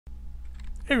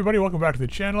Hey everybody, welcome back to the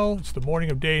channel. It's the morning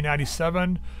of day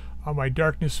 97 on my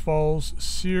Darkness Falls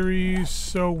series.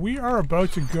 So we are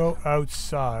about to go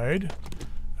outside.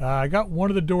 I got one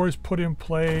of the doors put in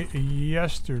play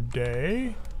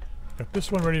yesterday. Got this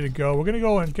one ready to go. We're going to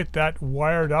go and get that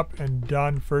wired up and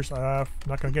done first. I'm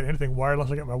not going to get anything wired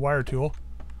unless I get my wire tool.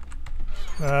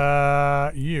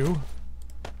 So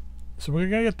we're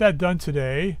going to get that done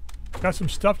today. Got some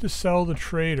stuff to sell the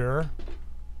trader.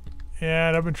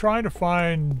 And I've been trying to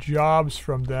find jobs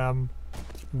from them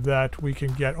that we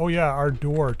can get. Oh yeah, our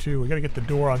door too. We got to get the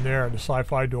door on there, the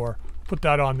sci-fi door. Put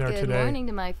that on there today. Good morning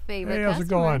to my favorite Hey, how's customer. it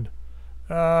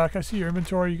going? Can I see your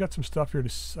inventory? You got some stuff here.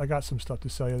 I got some stuff to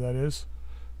sell you, that is.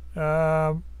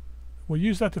 We'll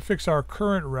use that to fix our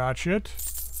current ratchet.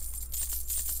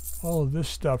 All of this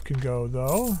stuff can go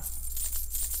though.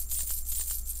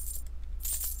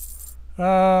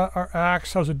 Our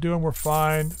axe, how's it doing? We're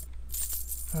fine.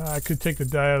 I could take the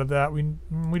dye out of that. We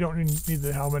don't need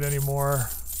the helmet anymore.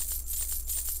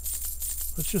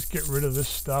 Let's just get rid of this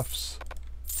stuff.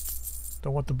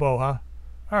 Don't want the bow, huh?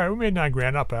 Alright, we made 9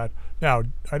 grand, not bad. Now,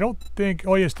 I don't think...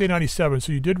 Oh yes, day 97,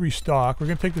 so you did restock. We're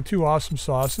going to take the 2 awesome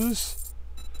sauces.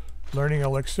 Learning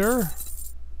elixir.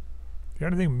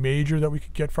 Got anything major that we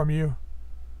could get from you?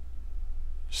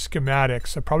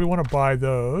 Schematics. I probably want to buy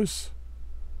those.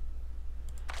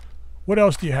 What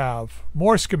else do you have?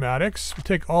 More schematics. We'll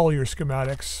take all your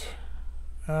schematics.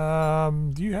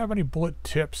 Do you have any bullet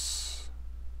tips?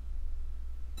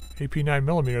 AP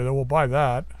 9mm, though we'll buy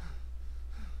that.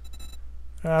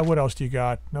 What else do you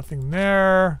got? Nothing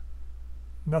there.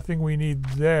 Nothing we need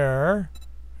there.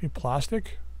 Any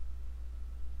plastic?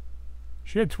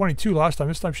 She had 22 last time.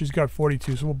 This time she's got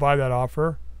 42, so we'll buy that off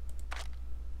her.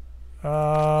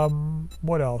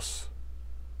 What else?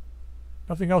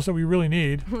 Nothing else that we really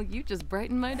need. Well, you just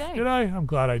brightened my day. Did I? I'm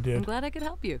glad I did. I'm glad I could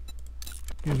help you.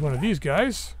 Use one of these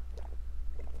guys.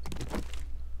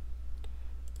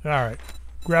 Alright.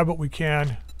 Grab what we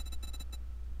can.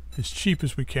 As cheap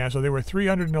as we can. So they were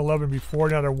 311 before,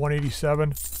 now they're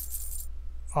 187.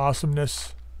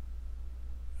 Awesomeness.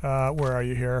 Where are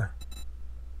you here?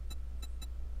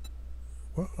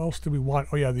 What else do we want?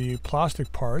 Oh yeah, the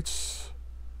plastic parts.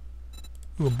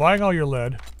 Ooh, I'm buying all your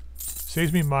lead.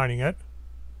 Saves me mining it.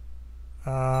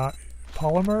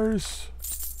 Polymers.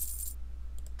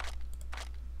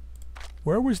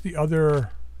 Where was the other?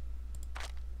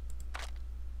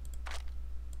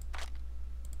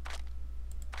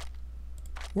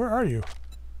 Where are you?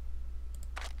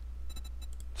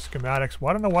 Schematics. Well,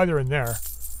 I don't know why they're in there.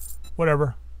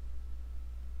 Whatever.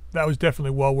 That was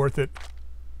definitely well worth it.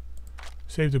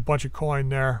 Saved a bunch of coin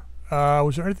there.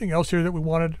 Was there anything else here that we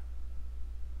wanted?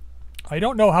 I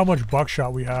don't know how much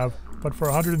buckshot we have, but for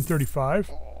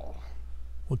 135,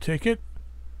 we'll take it.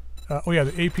 Oh yeah,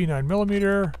 the AP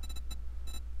 9mm.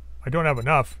 I don't have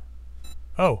enough.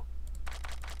 Oh.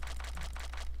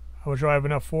 How much do I have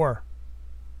enough for?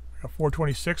 I got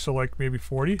 426, so like maybe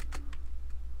 40.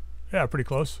 Yeah, pretty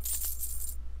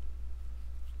close.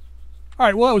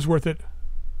 Alright, well that was worth it.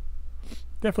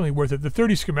 Definitely worth it. The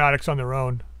 30 schematics on their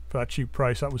own for that cheap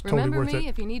price, that was totally worth it. Remember me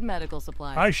if you need medical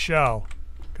supplies. I shall.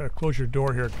 Gotta close your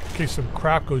door here in case some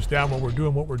crap goes down while we're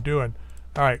doing what we're doing.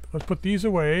 Alright, let's put these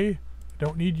away.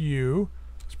 Don't need you.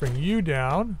 Let's bring you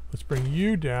down. Let's bring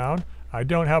you down. I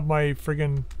don't have my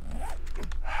friggin...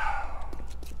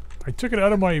 I took it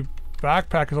out of my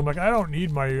backpack because I'm like, I don't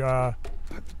need my,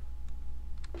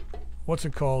 what's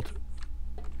it called?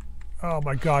 Oh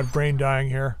my god, brain dying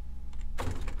here.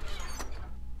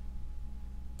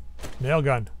 Nail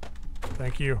gun.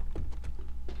 Thank you.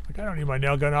 Like, I don't need my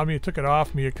nail gun on me. It took it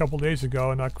off me a couple days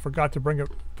ago and I forgot to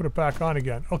put it back on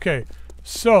again. Okay,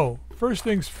 so first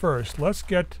things first, let's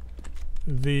get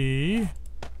the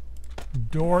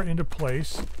door into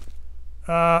place.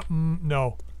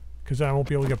 No, because then I won't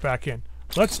be able to get back in.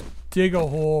 Let's dig a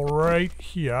hole right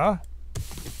here.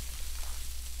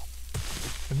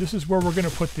 And this is where we're going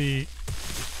to put the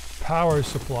power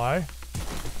supply.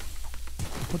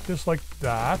 Put this like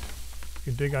that.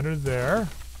 You can dig under there.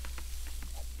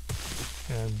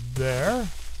 And there.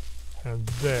 And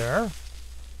there.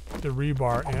 Put the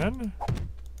rebar in.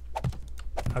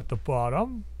 At the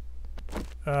bottom.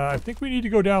 I think we need to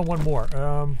go down one more.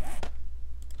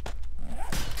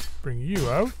 Bring you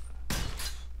out.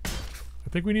 I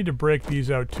think we need to break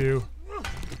these out too.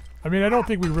 I mean, I don't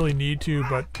think we really need to,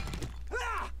 but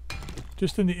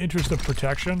just in the interest of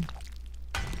protection.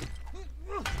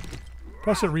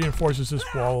 Plus it reinforces this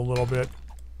wall a little bit.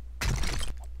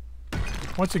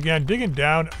 Once again, digging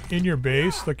down in your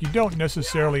base, like you don't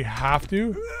necessarily have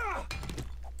to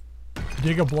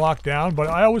dig a block down, but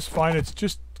I always find it's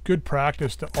just good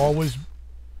practice to always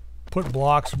put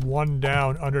blocks one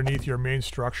down underneath your main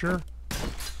structure.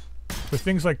 For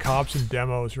things like cops and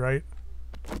demos, right?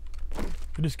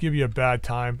 They just give you a bad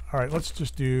time. Alright, let's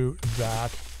just do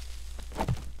that.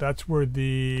 That's where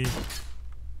the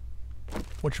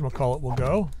whatchamacallit will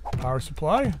go. Power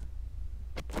supply.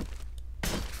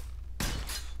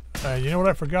 And you know what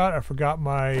I forgot? I forgot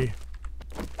my...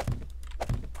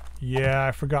 Yeah,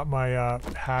 I forgot my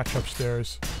hatch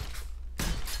upstairs.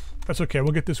 That's okay,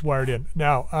 we'll get this wired in.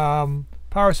 Now,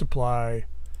 power supply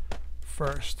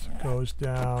first goes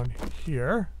down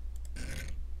here.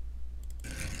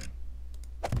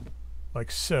 Like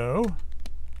so.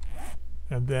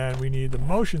 And then we need the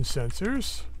motion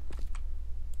sensors.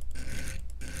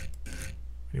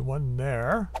 We need one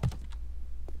there.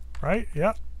 Right?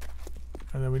 Yep.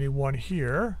 And then we need one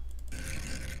here.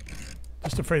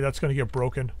 Just afraid that's going to get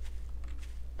broken.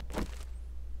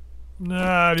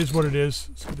 Nah, it is what it is.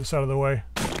 Let's get this out of the way.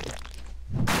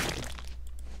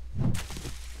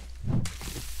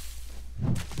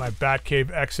 My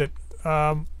Batcave exit.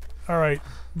 Alright,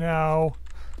 now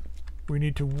we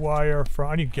need to wire from...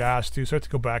 I need gas too, so I have to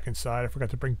go back inside. I forgot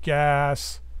to bring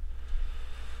gas.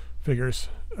 Figures.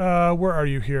 Where are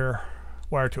you here?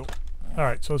 Wire tool.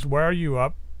 Alright, so let's wire you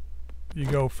up. You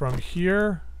go from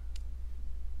here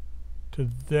to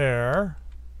there.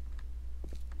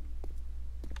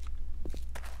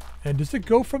 And does it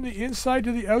go from the inside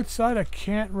to the outside? I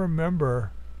can't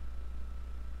remember.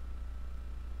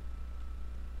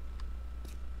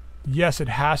 Yes, it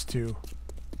has to.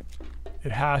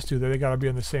 It has to. They gotta be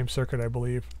on the same circuit, I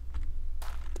believe.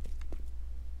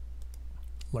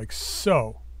 Like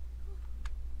so.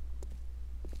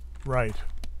 Right.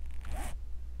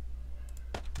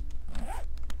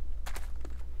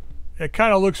 It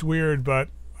kind of looks weird, but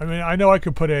I mean, I know I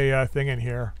could put a thing in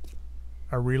here.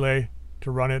 A relay to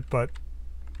run it, but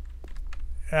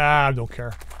I don't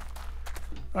care.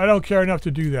 I don't care enough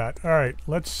to do that. Alright,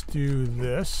 let's do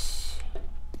this.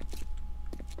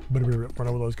 Run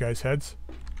over those guys' heads.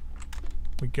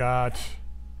 We got...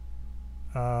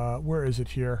 where is it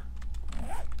here?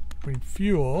 We need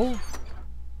fuel.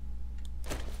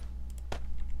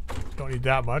 Don't need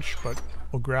that much, but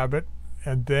we'll grab it.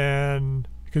 And then...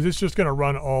 because it's just going to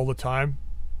run all the time.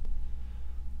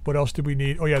 What else do we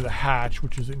need? Oh yeah, the hatch,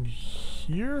 which is in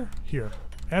here? Here.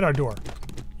 And our door.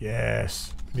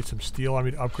 Yes. Need some steel. I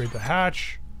need to upgrade the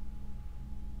hatch.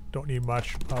 Don't need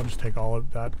much. I'll just take all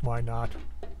of that. Why not?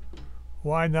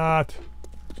 Why not?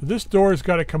 So this door's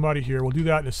got to come out of here. We'll do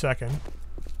that in a second.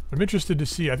 I'm interested to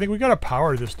see. I think we got to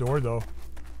power this door, though.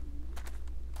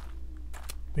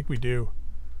 I think we do.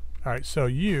 Alright, so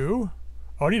you...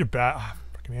 oh, I need a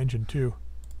freaking engine, too.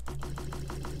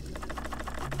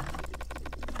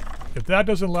 If that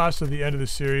doesn't last to the end of the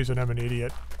series, then I'm an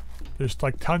idiot. There's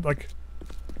like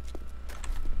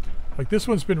like this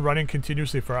one's been running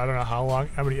continuously for I don't know how long,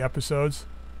 how many episodes.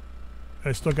 And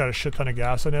I still got a shit ton of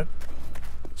gas in it.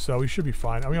 So we should be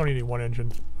fine. We only need one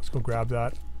engine. Let's go grab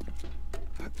that.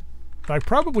 I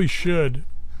probably should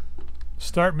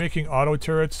start making auto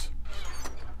turrets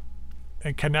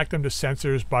and connect them to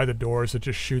sensors by the doors that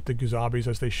just shoot the zombies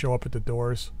as they show up at the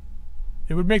doors.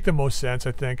 It would make the most sense,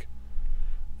 I think.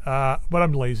 But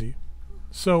I'm lazy.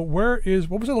 So where is...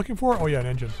 what was I looking for? Oh yeah, an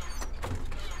engine.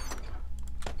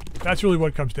 That's really what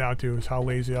it comes down to, is how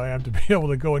lazy I am to be able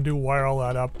to go and wire all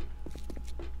that up.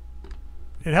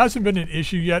 It hasn't been an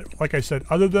issue yet, like I said,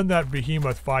 other than that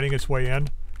behemoth finding its way in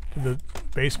to the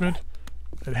basement.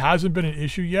 It hasn't been an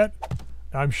issue yet.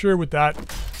 Now, I'm sure with that,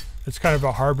 it's kind of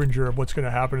a harbinger of what's going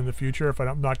to happen in the future if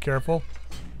I'm not careful.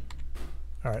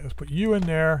 Alright, let's put you in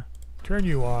there. Turn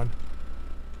you on.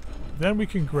 Then we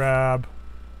can grab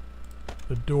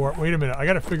the door. Wait a minute, I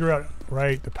got to figure out,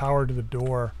 right, the power to the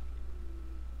door.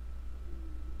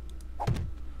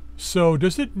 So,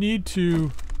 does it need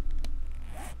to...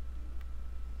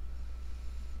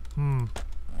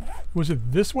 was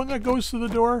it this one that goes to the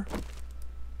door?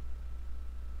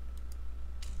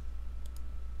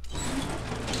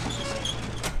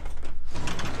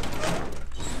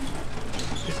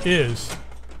 It is.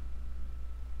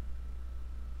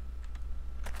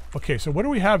 Okay, so what do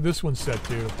we have this one set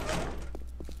to?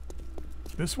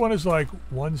 This one is like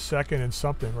 1 second and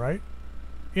something, right?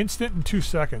 Instant in 2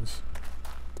 seconds.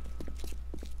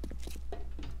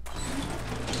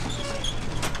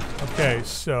 Okay,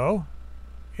 so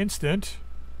instant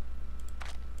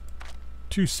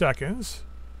 2 seconds.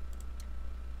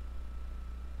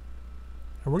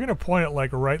 And we're going to point it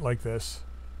like right like this.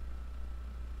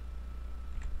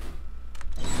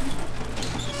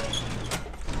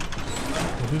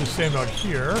 We'll do the same out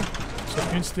here. So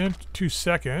instant 2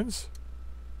 seconds.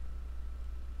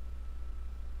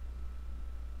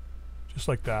 Just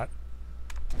like that.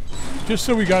 Just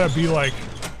so we gotta be like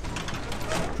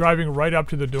driving right up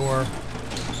to the door.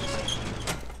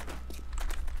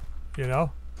 You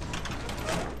know?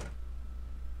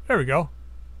 There we go.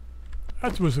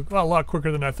 That was a lot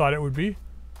quicker than I thought it would be.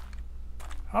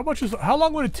 How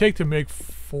long would it take to make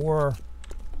 4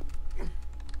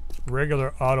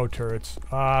 regular auto turrets?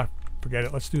 Forget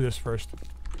it. Let's do this first.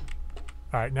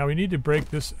 Alright, now we need to break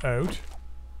this out.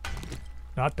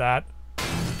 Not that.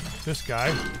 This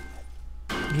guy.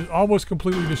 Which is almost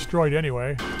completely destroyed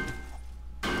anyway.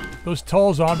 Those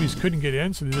tall zombies couldn't get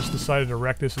in, so they just decided to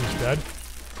wreck this instead.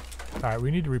 Alright,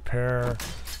 we need to repair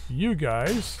you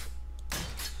guys.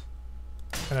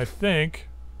 And I think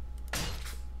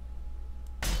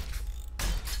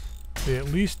they at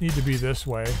least need to be this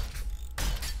way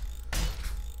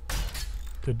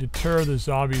to deter the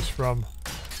zombies from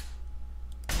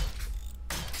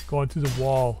going through the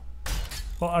wall.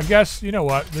 Well, I guess, you know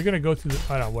what? They're going to go through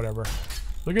the... I don't know, whatever.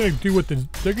 They're going to do what the...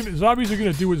 Zombies are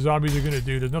going to do what zombies are going to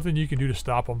do. There's nothing you can do to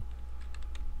stop them.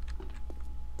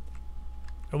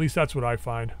 At least that's what I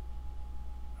find.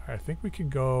 I think we can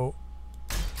go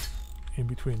in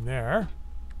between there.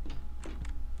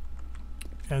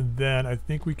 And then I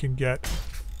think we can get...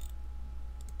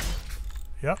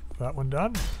 Yep, that one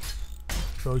done.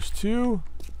 Those 2.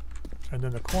 And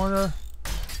then the corner.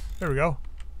 There we go.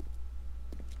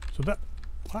 So that...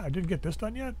 What? I didn't get this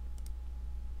done yet?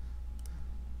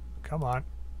 Come on.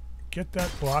 Get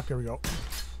that block. There we go.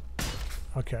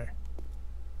 Okay.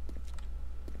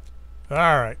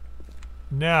 Alright.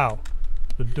 Now,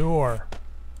 the door.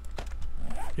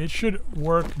 It should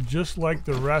work just like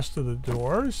the rest of the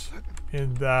doors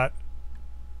in that...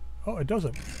 Oh, it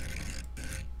doesn't.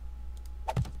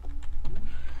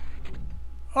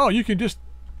 Oh, you can just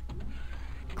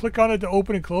click on it to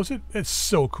open and close it? It's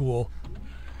so cool.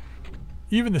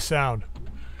 Even the sound.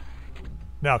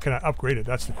 Now, can I upgrade it?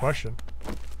 That's the question.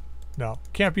 No,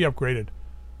 can't be upgraded.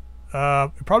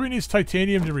 It probably needs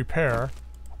titanium to repair.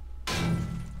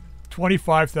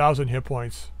 25,000 hit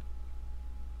points.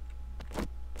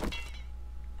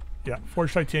 Yeah,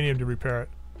 forged titanium to repair it.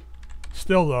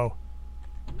 Still, though,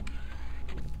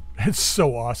 it's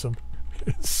so awesome.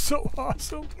 It's so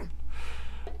awesome.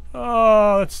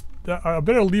 Oh, I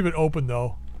better leave it open,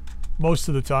 though, most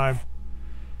of the time.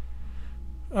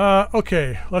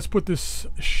 Okay, let's put this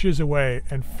shiz away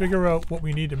and figure out what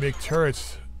we need to make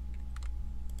turrets.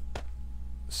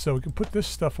 So we can put this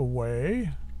stuff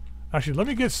away. Actually, let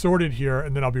me get sorted here,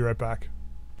 and then I'll be right back.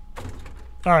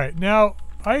 Alright, now,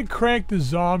 I cranked the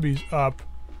zombies up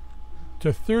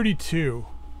to 32.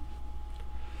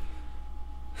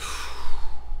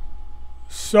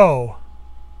 So,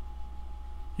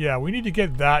 yeah, we need to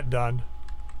get that done.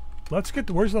 Let's get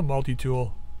where's the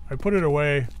multi-tool? I put it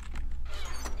away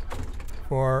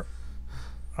for,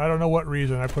 I don't know what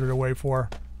reason I put it away for.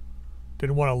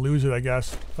 Didn't want to lose it, I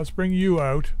guess. Let's bring you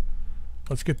out.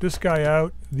 Let's get this guy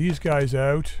out, these guys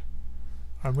out.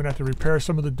 I'm going to have to repair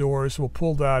some of the doors, so we'll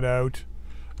pull that out.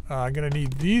 I'm going to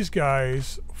need these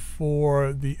guys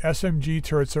for the SMG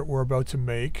turrets that we're about to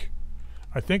make.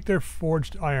 I think they're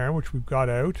forged iron, which we've got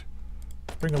out.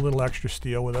 Let's bring a little extra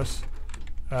steel with us.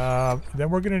 Then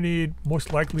we're going to need,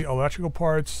 most likely, electrical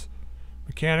parts,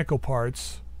 mechanical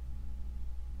parts.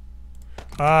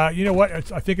 You know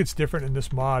what? I think it's different in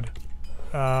this mod.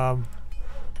 I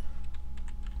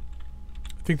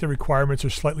think the requirements are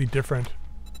slightly different.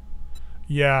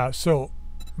 Yeah, so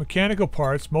mechanical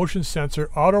parts, motion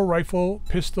sensor, auto rifle,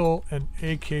 pistol, and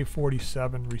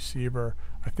AK-47 receiver.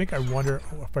 I think I wonder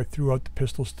if I threw out the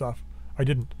pistol stuff. I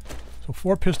didn't. So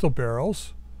 4 pistol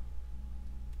barrels.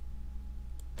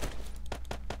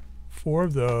 4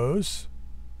 of those.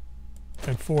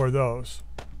 And 4 of those.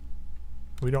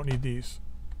 We don't need these.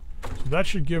 So that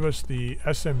should give us the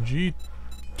SMG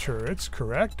turrets,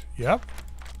 correct? Yep.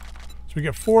 So we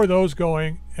get 4 of those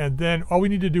going, and then all we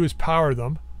need to do is power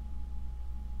them.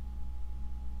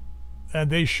 And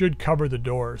they should cover the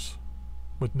doors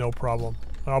with no problem.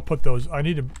 I'll put those, I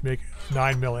need to make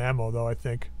 9mm ammo though, I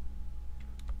think.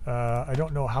 I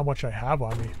don't know how much I have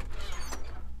on me.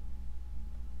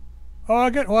 Oh,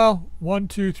 I get, well, 1,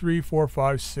 2, 3, 4,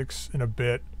 5, 6 and a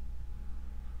bit.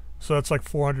 So that's like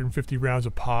 450 rounds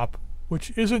of pop,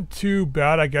 which isn't too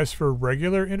bad, I guess, for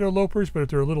regular interlopers, but if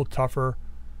they're a little tougher.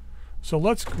 So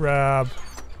let's grab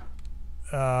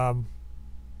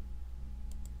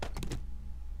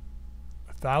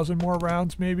 1,000 more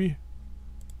rounds, maybe.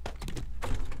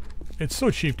 It's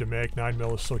so cheap to make.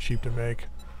 9mm is so cheap to make.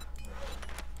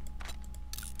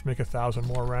 Make 1,000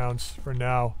 more rounds for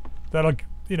now. That'll,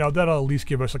 you know, that'll at least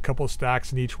give us a couple of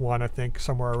stacks in each one, I think,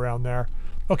 somewhere around there.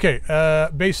 Okay,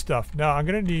 base stuff. Now I'm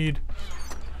gonna need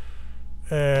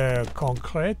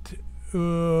concrete,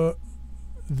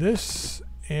 this,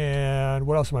 and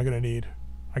what else am I gonna need?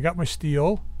 I got my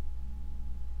steel.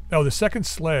 Oh, the second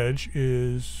sledge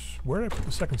is, where did I put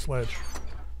the second sledge?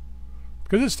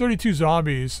 Because it's 32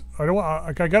 zombies, I don't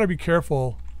want, I gotta be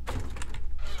careful.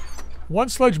 One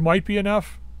sledge might be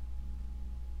enough.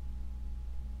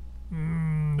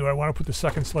 Do I want to put the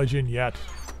second sledge in yet?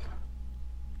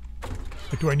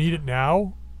 Like, do I need it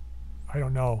now? I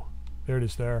don't know. There it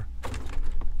is there.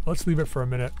 Let's leave it for a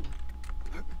minute.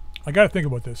 I gotta think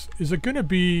about this. Is it gonna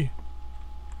be...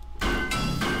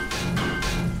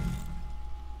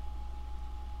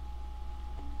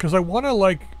 Because I want to,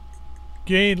 like,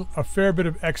 gain a fair bit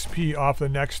of XP off the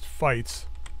next fights.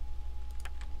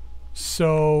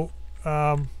 So,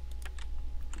 man,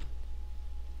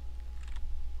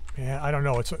 I don't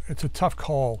know. It's a tough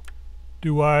call.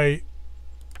 Do I...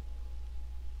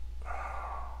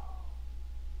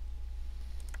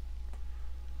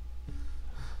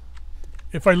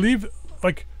 If I leave,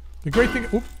 like, the great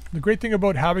thing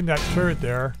about having that turret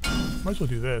there, might as well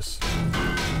do this.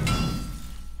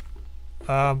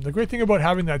 The great thing about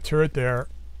having that turret there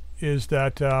is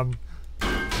that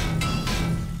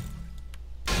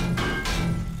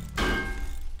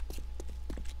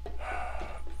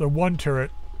the one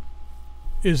turret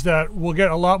is that we'll get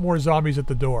a lot more zombies at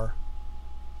the door.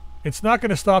 It's not going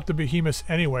to stop the behemoths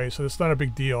anyway, so it's not a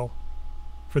big deal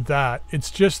for that.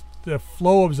 It's just the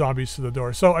flow of zombies to the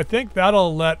door. So I think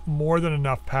that'll let more than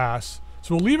enough pass.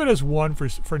 So we'll leave it as one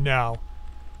for now.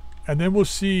 And then we'll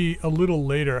see a little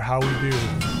later how we do.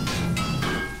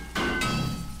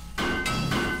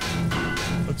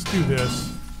 Let's do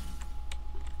this.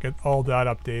 Get all that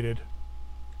updated.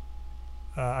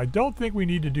 I don't think we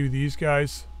need to do these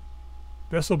guys.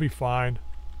 This will be fine.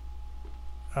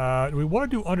 Do we want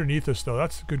to do underneath this though?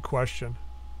 That's a good question.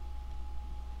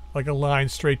 Like a line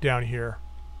straight down here.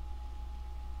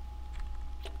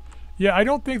 Yeah, I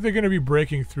don't think they're going to be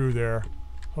breaking through there.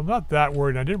 I'm not that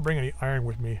worried. I didn't bring any iron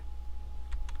with me.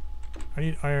 I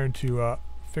need iron to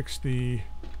fix the...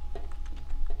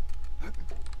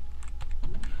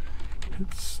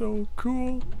 It's so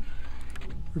cool.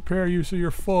 Repair you so you're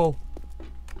full.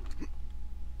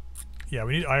 Yeah,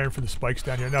 we need iron for the spikes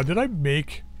down here. Now, did I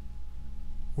make...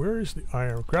 Where is the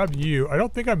iron? Grab you. I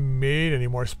don't think I made any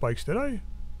more spikes, did I?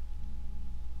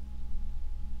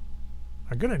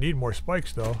 I'm gonna need more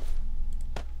spikes, though.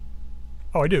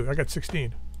 Oh, I do. I got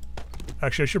 16.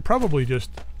 Actually, I should probably just...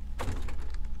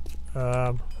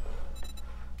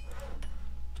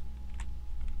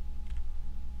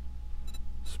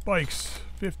 spikes.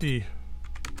 50.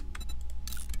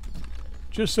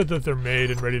 Just so that they're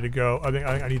made and ready to go. I think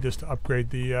I need this to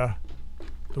upgrade the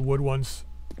wood ones.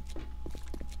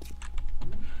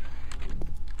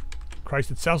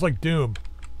 Christ, it sounds like Doom.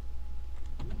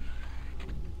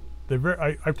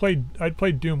 I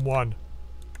played Doom 1.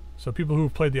 So people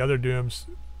who've played the other Dooms,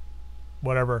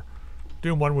 whatever,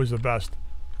 Doom 1 was the best.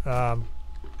 Not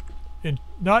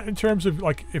in terms of,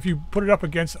 like, if you put it up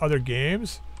against other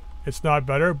games, it's not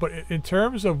better, but in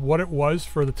terms of what it was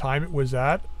for the time it was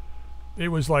at, it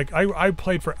was like, I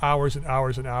played for hours and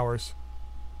hours and hours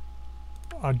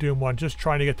on Doom 1, just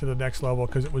trying to get to the next level,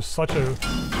 because it was such a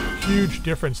huge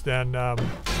difference than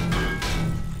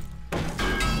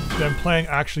playing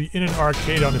actually in an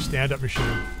arcade on a stand-up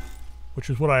machine, which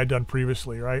was what I had done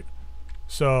previously, right?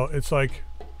 So it's like,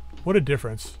 what a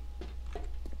difference.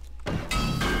 Do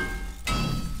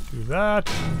that.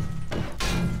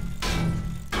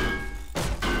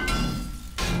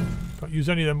 Don't use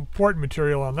any of the important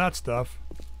material on that stuff.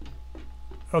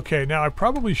 Okay, now I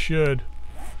probably should...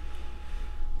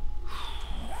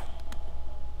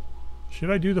 Should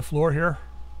I do the floor here?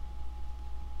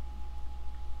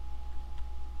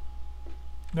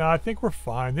 No, I think we're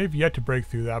fine. They've yet to break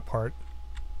through that part.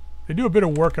 They do a bit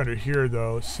of work under here,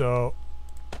 though, so...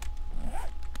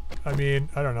 I mean,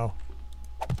 I don't know.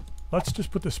 Let's just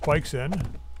put the spikes in.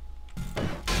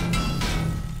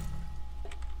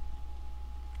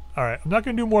 Alright, I'm not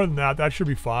going to do more than that. That should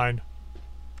be fine.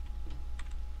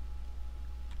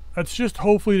 That's just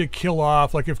hopefully to kill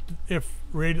off, like if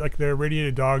like the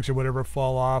radiated dogs or whatever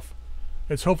fall off,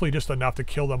 it's hopefully just enough to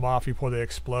kill them off before they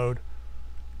explode.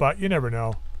 But you never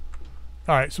know.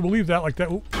 Alright, so we'll leave that like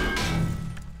that. Ooh.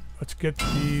 Let's get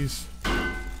these.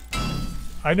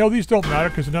 I know these don't matter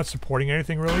because they're not supporting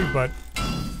anything really, but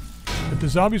if the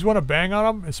zombies want to bang on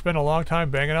them and spend a long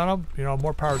time banging on them, you know,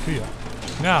 more power to you.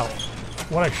 Now,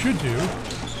 what I should do,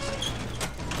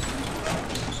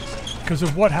 because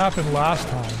of what happened last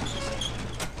time,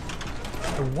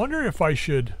 I wonder if I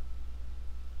should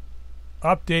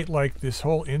update like this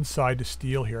whole inside to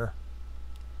steel here.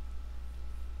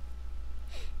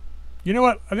 You know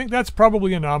what? I think that's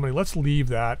probably an anomaly. Let's leave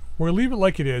that. We'll leave it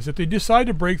like it is. If they decide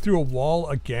to break through a wall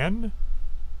again,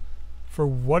 for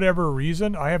whatever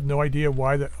reason, I have no idea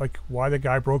why the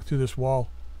guy broke through this wall.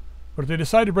 But if they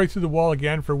decide to break through the wall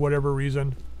again for whatever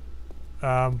reason,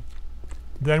 then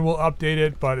we'll update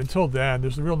it. But until then,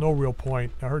 there's no real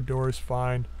point. Now her door is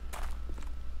fine.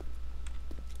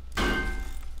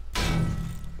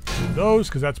 Those,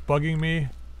 because that's bugging me.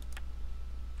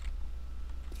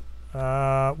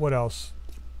 What else?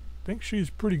 I think she's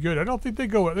pretty good. I don't think they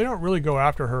don't really go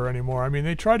after her anymore. I mean,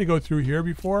 they tried to go through here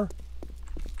before,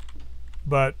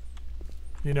 but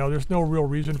you know, there's no real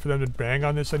reason for them to bang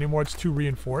on this anymore. It's too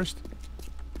reinforced.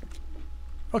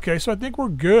 Okay, so I think we're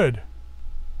good.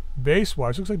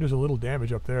 Base-wise, looks like there's a little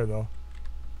damage up there, though.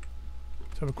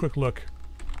 Let's have a quick look.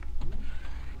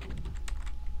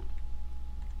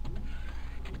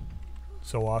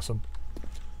 So awesome.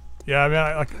 Yeah, I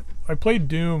mean, I played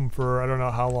Doom for I don't know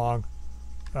how long.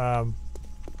 And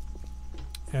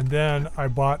then I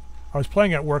was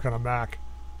playing at work on a Mac.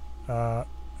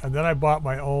 And then I bought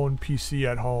my own PC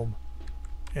at home.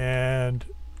 And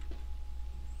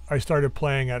I started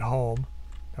playing at home.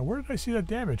 Now, where did I see that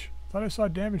damage? I thought I saw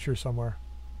damage here somewhere.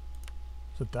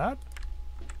 Is it that?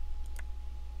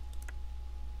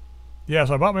 Yeah,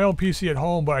 so I bought my own PC at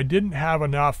home, but I didn't have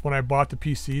enough when I bought the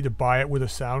PC to buy it with a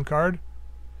sound card.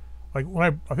 Like,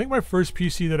 I think my first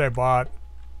PC that I bought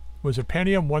was a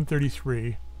Pentium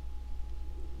 133.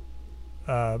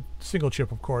 Single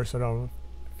chip, of course. I don't know.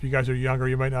 If you guys are younger,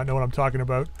 you might not know what I'm talking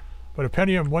about. But a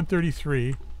Pentium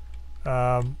 133.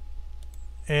 And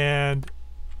I'm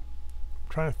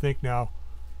trying to think now.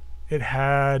 It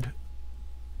had...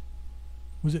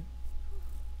 Was it...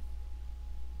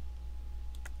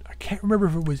 I can't remember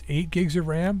if it was 8 gigs of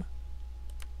RAM.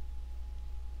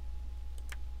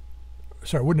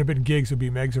 Sorry, it wouldn't have been gigs, it would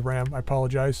be megs of RAM. I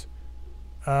apologize.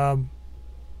 Was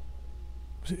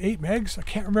it 8 megs? I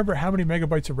can't remember how many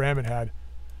megabytes of RAM it had.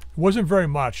 It wasn't very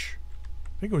much.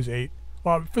 I think it was 8.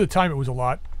 Well, for the time it was a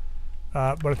lot.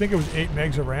 But I think it was 8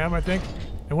 megs of RAM, I think.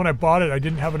 And when I bought it, I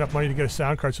didn't have enough money to get a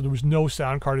sound card, so there was no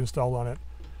sound card installed on it.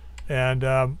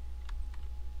 And,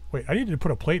 wait, I needed to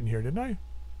put a plate in here, didn't I?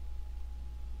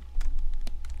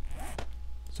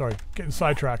 Sorry, getting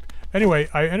sidetracked. Anyway,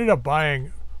 I ended up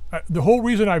buying... the whole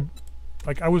reason I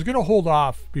was going to hold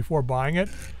off before buying it,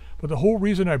 but the whole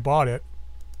reason I bought it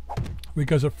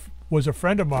because was a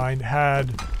friend of mine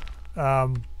had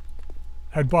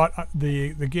bought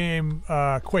the game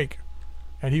Quake,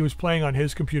 and he was playing on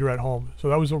his computer at home. So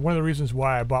that was one of the reasons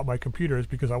why I bought my computer, is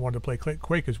because I wanted to play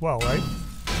Quake as well, right?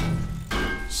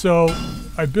 So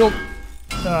I built,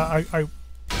 I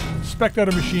spec'd out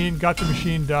a machine, got the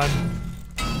machine done,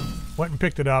 went and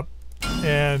picked it up,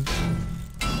 and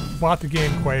bought the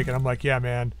game Quake, and I'm like, yeah,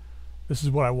 man, this is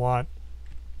what I want.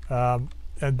 And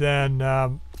then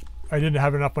I didn't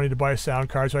have enough money to buy a sound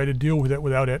card, so I had to deal with it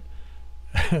without it,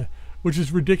 which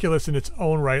is ridiculous in its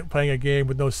own right, playing a game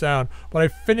with no sound. But I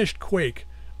finished Quake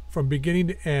from beginning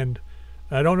to end.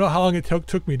 And I don't know how long it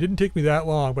took me. It didn't take me that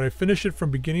long, but I finished it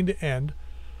from beginning to end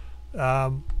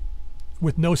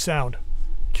with no sound.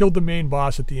 Killed the main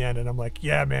boss at the end, and I'm like,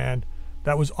 yeah, man,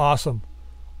 that was awesome.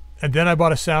 And then I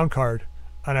bought a sound card,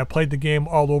 and I played the game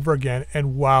all over again,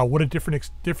 and wow, what a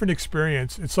different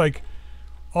experience. It's like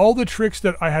all the tricks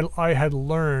that I had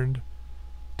learned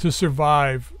to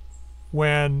survive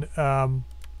when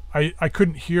I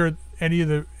couldn't hear any of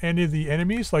the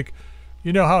enemies. Like,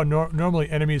 you know how normally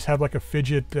enemies have like a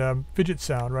fidget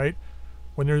sound, right?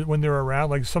 When they're around,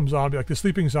 like some zombie, like the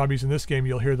sleeping zombies in this game,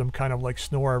 you'll hear them kind of like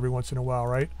snore every once in a while,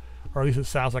 right? Or at least it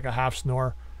sounds like a half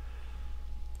snore.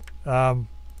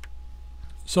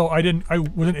 So I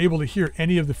wasn't able to hear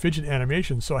any of the fidget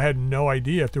animations, so I had no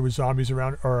idea if there was zombies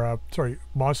around, or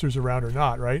monsters around or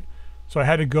not, right? So I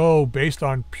had to go based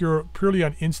on purely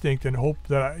on instinct and hope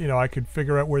that I could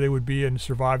figure out where they would be and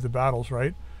survive the battles,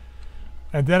 right?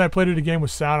 And then I played it again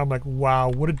with sound. I'm like, wow,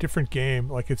 what a different game!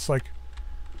 Like, it's like,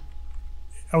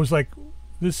 I was like,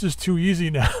 this is too easy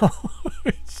now.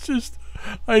 It's just,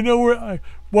 I know where I've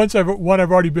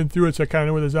already been through it, so I kind of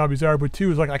know where the zombies are. But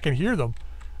 2 is like, I can hear them.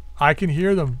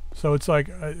 So it's like,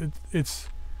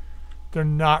 they're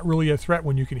not really a threat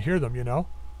when you can hear them, you know?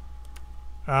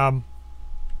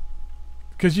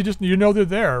 Because you know they're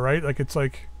there, right? Like, it's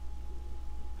like,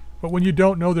 but when you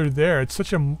don't know they're there,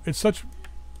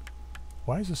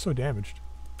 why is this so damaged?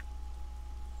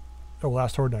 Oh,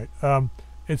 last Horde night.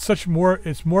 It's more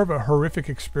of a horrific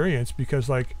experience, because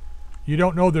like, you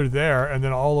don't know they're there, and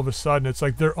then all of a sudden it's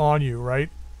like they're on you, right?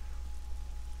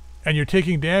 and you're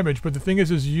taking damage. But the thing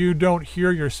is you don't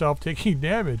hear yourself taking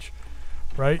damage,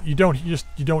 right? You don't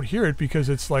hear it because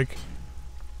it's like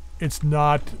it's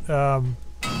not.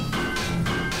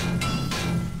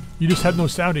 You just have no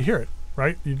sound to hear it,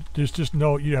 right? You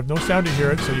have no sound to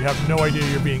hear it, so you have no idea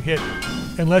you're being hit,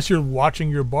 unless you're watching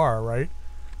your bar, right?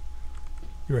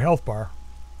 Your health bar.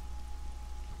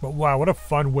 But wow, what a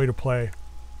fun way to play.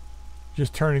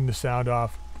 Just turning the sound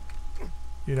off.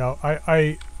 You know,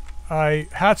 I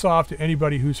hats off to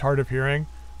anybody who's hard of hearing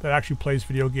that actually plays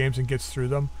video games and gets through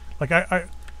them. Like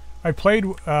I played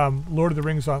Lord of the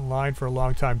Rings online for a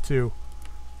long time too,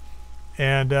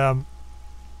 and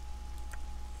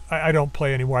I don't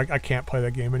play anymore. I can't play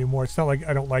that game anymore. It's not like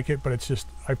I don't like it, but it's just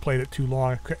I played it too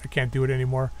long. I can't do it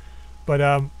anymore.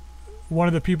 But one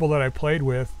of the people that I played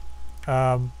with,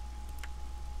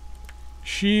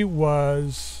 she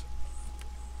was,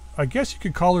 I guess you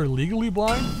could call her legally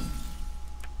blind.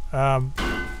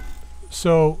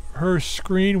 So her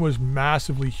screen was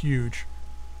massively huge,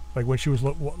 like when she was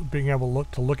being able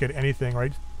to look at anything,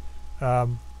 right?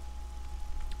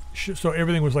 So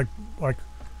everything was like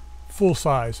full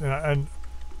size, and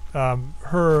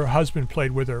her husband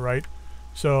played with her, right?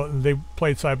 So they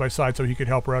played side by side, so he could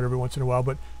help her out every once in a while.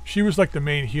 But she was like the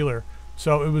main healer,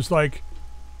 so it was like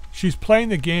she's playing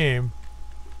the game,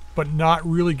 but not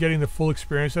really getting the full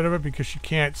experience out of it because she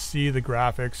can't see the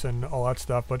graphics and all that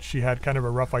stuff. But she had kind of a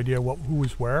rough idea who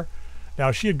was where.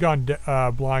 Now she had gone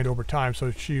blind over time,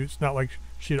 so it's not like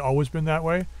she had always been that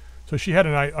way. So she had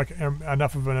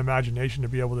enough of an imagination to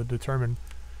be able to determine,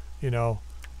 you know,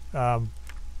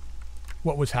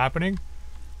 what was happening,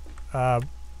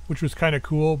 which was kind of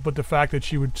cool. But the fact that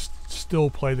she would still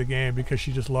play the game because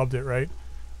she just loved it, right?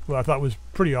 Well, I thought was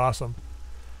pretty awesome.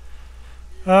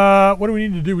 What do we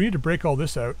need to do? We need to break all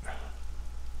this out.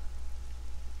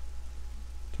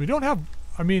 So we don't have,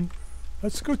 I mean,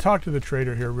 let's go talk to the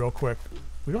trader here real quick.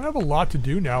 We don't have a lot to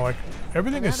do now. Like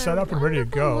everything is set up and ready to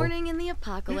go. Morning in the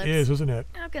apocalypse. It is, isn't it?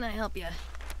 How can I help you?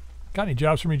 Got any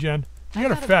jobs for me, Jen? You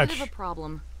got a bit fetch. of a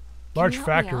problem. Large Can you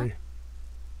help me factory.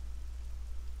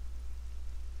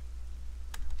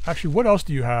 Actually, what else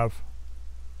do you have?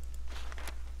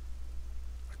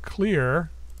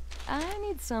 Clear. I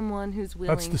need someone who's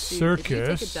willing That's the to circus. Did you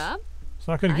take a job? It's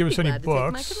not going to give us any I'd be glad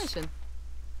to books. take my commission.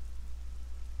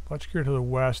 Let's clear to the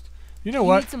west. You know You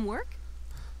what? need some work?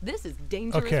 This is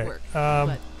dangerous Okay, work.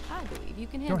 But I believe you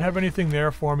can handle Don't have it. anything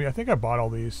there for me. I think I bought all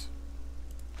these.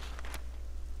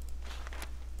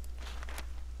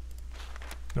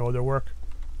 No other work.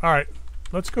 All right,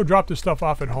 let's go drop this stuff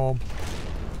off at home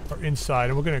or inside,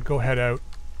 and we're gonna go head out.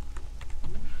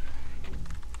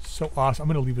 So awesome! I'm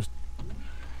gonna leave this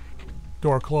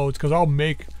door closed because I'll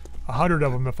make 100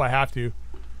 of them if I have to,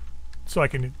 so I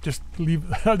can just leave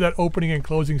that opening and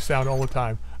closing sound all the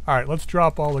time. All right, let's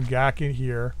drop all the gack in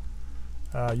here.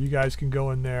 You guys can go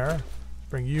in there.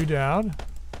 Bring you down.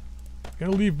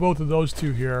 Gonna leave both of those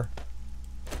two here.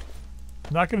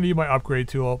 Not going to need my upgrade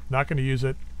tool. Not going to use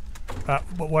it.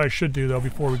 But what I should do, though,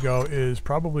 before we go is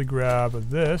probably grab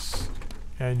this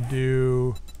and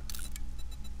do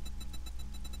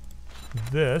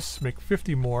this. Make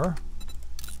 50 more.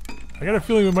 I got a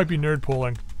feeling we might be nerd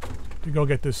pulling to go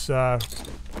get this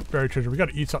buried treasure. We got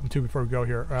to eat something, too, before we go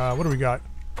here. What do we got?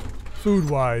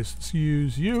 Food-wise, let's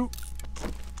use you.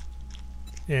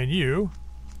 And you.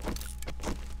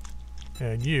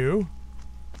 And you.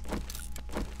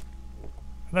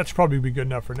 That's probably be good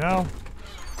enough for now.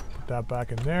 Put that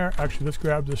back in there. Actually, let's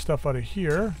grab this stuff out of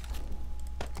here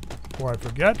before I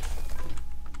forget.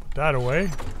 Put that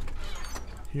away.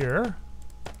 Here.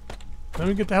 Then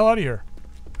we get the hell out of here.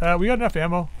 We got enough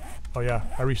ammo. Oh yeah,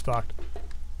 I restocked.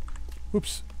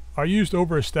 Oops. I used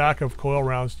over a stack of coil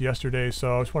rounds yesterday,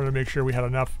 so I just wanted to make sure we had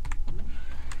enough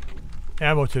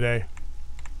ammo today.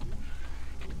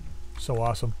 So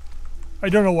awesome. I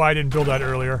don't know why I didn't build that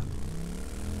earlier.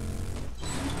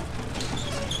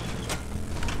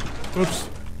 Oops.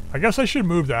 I guess I should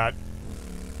move that.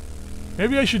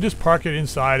 Maybe I should just park it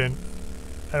inside and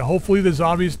hopefully the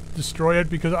zombies destroy it,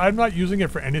 because I'm not using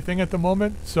it for anything at the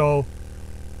moment. So,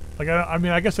 like, I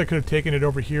mean, I guess I could have taken it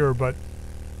over here, but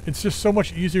it's just so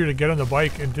much easier to get on the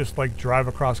bike and just, like, drive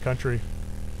across country.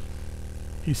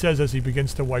 He says as he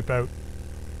begins to wipe out.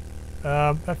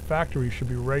 That factory should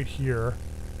be right here.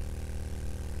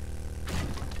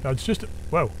 Now it's just,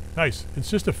 whoa, nice. It's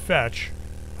just a fetch.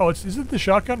 Oh, is it the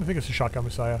shotgun? I think it's the shotgun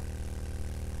Messiah.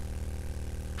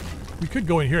 We could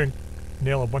go in here and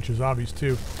nail a bunch of zombies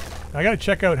too. Now, I gotta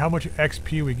check out how much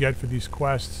XP we get for these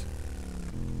quests.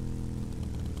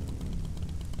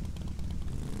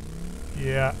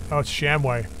 Yeah, oh, it's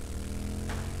Shamway.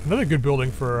 Another good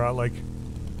building for, like,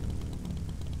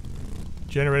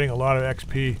 generating a lot of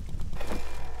XP.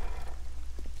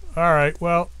 Alright,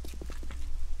 well,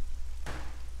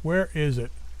 where is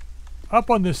it?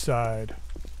 Up on this side.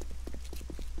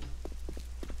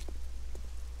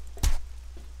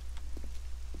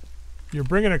 You're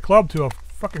bringing a club to a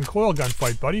fucking coil gun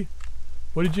fight, buddy.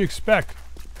 What did you expect?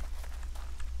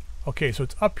 Okay, so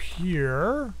it's up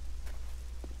here.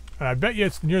 And I bet you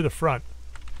it's near the front.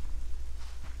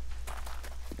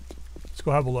 Let's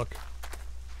go have a look.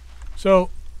 So,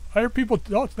 I hear people...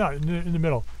 Oh, it's not. In the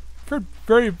middle. I've heard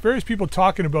various people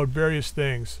talking about various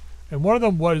things. And one of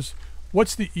them was,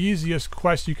 what's the easiest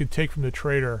quest you could take from the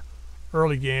trader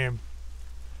early game?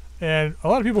 And a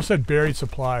lot of people said buried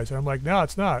supplies. And I'm like, no,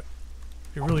 it's not.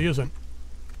 It really isn't.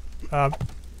 And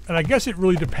I guess it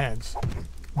really depends.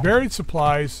 Buried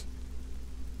supplies...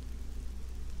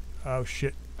 Oh,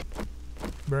 shit.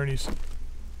 Bernie's.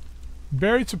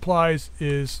 Buried supplies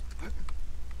is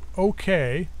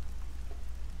okay.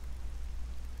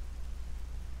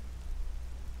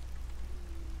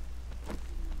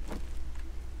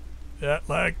 That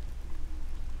lag.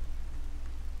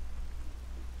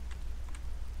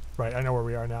 Right, I know where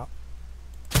we are now.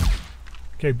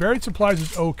 Okay, buried supplies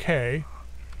is okay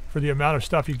for the amount of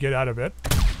stuff you get out of it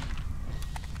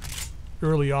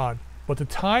early on. But the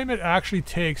time it actually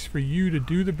takes for you to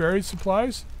do the buried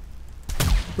supplies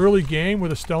early game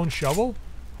with a stone shovel,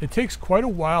 it takes quite a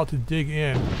while to dig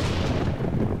in.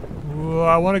 Ooh,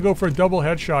 I want to go for a double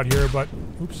headshot here, but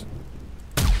oops.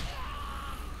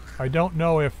 I don't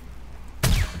know if...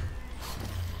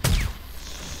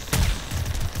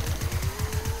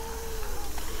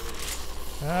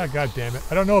 Ah, god damn it.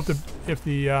 I don't know if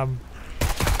the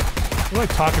what am I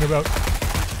talking about?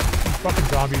 These fucking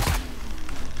zombies.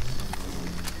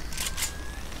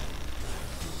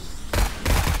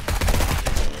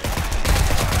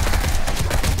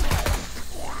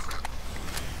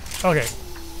 Okay.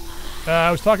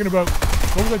 I was talking about...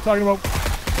 What was I talking about?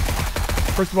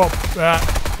 First of all,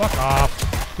 fuck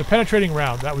off. The penetrating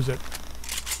round, that was it.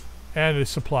 And the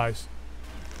supplies.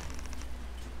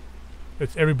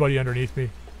 It's everybody underneath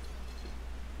me.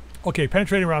 Okay,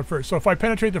 penetrating round first. So if I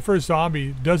penetrate the first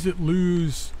zombie, does it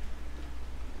lose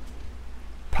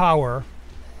power?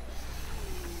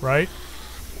 Right?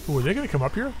 Ooh, are they going to come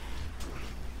up here?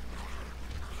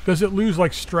 Does it lose,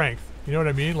 like, strength? You know what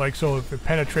I mean? Like, so if it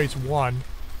penetrates one,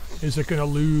 is it going to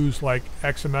lose, like,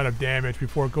 X amount of damage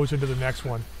before it goes into the next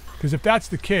one? Because if that's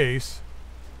the case,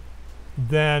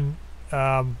 then...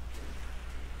 it's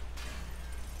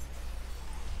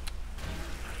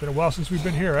been a while since we've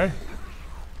been here, eh?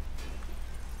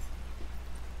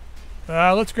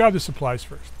 Let's grab the supplies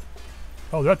first.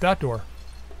 Oh, they're at that door.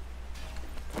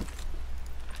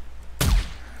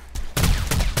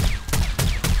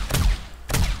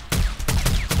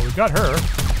 Oh, we got her.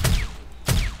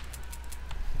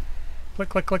 Click,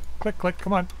 click, click, click, click.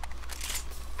 Come on.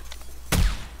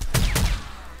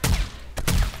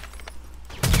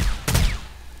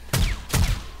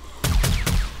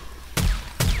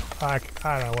 I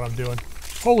don't know what I'm doing.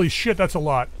 Holy shit, that's a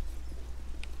lot.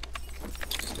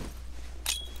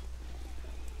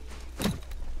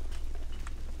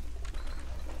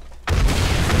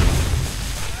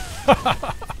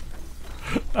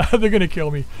 They're gonna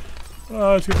kill me.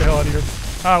 Let's get the hell out of here.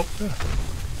 Ow.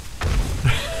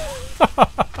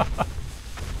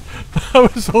 I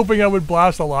was hoping I would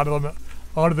blast a lot of them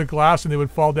onto the glass and they would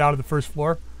fall down to the first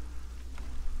floor.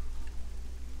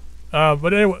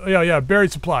 But anyway, yeah,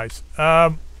 buried supplies.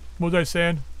 What was I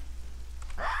saying?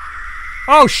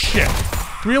 Oh shit!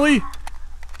 Really?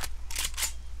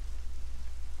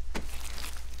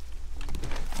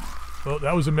 Oh,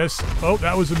 that was a miss. Oh,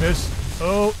 that was a miss.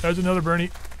 Oh, there's another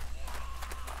Bernie.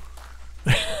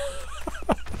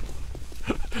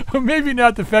 Maybe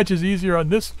not the fetch is easier on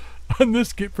this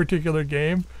particular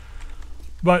game.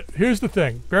 But here's the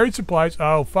thing. Buried supplies.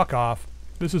 Oh, fuck off.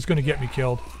 This is going to get me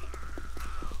killed.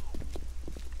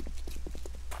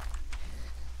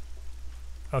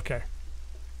 Okay.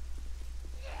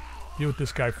 Deal with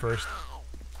this guy first.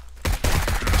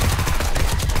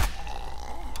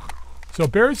 So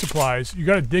buried supplies, you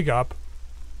got to dig up,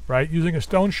 right, using a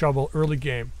stone shovel early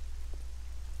game.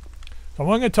 So I'm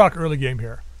only going to talk early game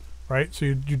here, right? So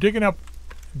you're digging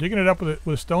it up with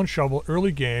a stone shovel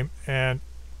early game, and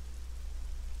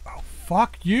oh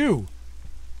fuck you!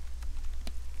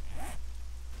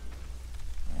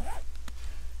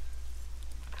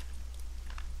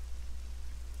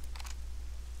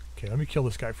 Okay, let me kill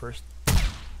this guy first.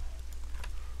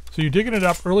 So you're digging it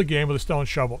up early game with a stone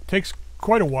shovel. It takes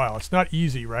quite a while. It's not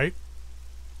easy, right?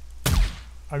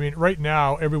 I mean, right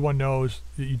now, everyone knows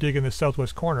that you dig in the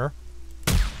southwest corner.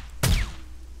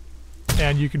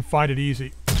 and you can find it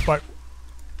easy. But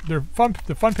the fun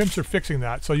pimps are fixing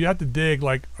that, so you have to dig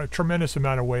like a tremendous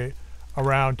amount of way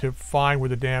around to find where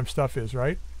the damn stuff is,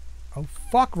 right? Oh,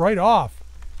 fuck right off.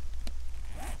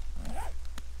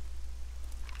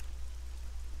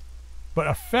 But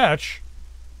a fetch,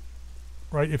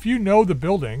 right, if you know the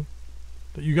building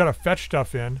that you got to fetch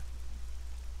stuff in,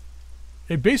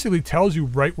 it basically tells you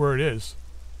right where it is.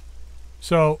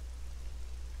 So,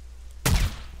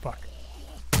 fuck.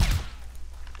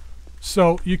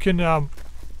 So you can, and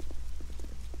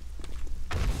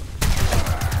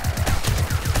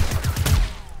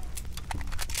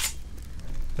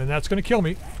that's going to kill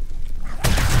me.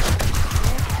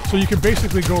 So you can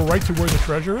basically go right to where the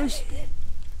treasure is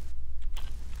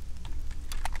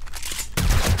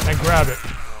and grab it.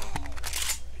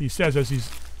 He says as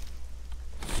he's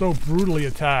so brutally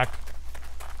attacked.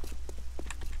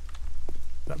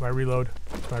 Is that my reload?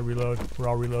 That's my reload. We're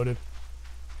all reloaded.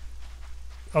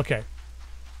 Okay.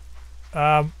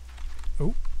 Oh,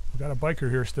 we got a biker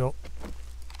here still.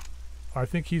 I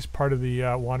think he's part of the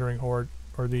wandering horde,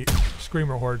 or the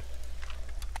screamer horde.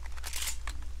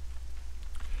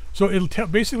 So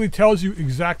it basically tells you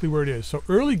exactly where it is. So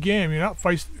early game, you're not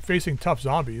facing tough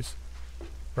zombies,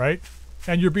 right?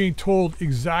 And you're being told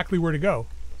exactly where to go,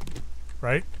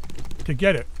 right, to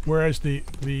get it. Whereas the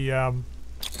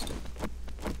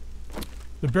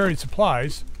buried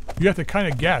supplies, you have to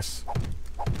kind of guess,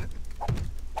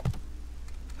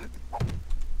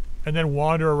 and then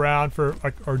wander around for,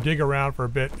 or dig around for a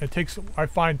bit. It takes, I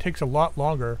find, takes a lot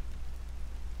longer.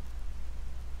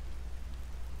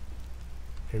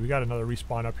 Okay, we got another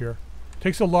respawn up here. It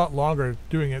takes a lot longer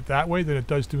doing it that way than it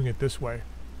does doing it this way.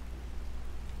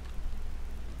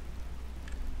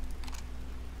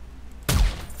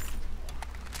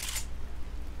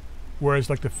 Whereas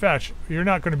like the fetch, you're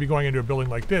not going to be going into a building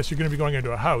like this. You're going to be going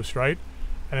into a house, right?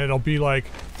 And it'll be like,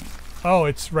 oh,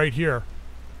 it's right here.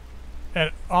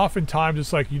 And oftentimes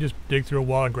it's like you just dig through a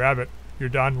wall and grab it. You're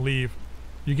done, leave.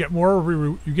 You get more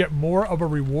of a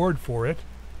reward for it,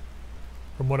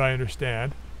 from what I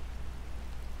understand.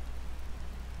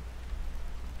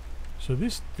 So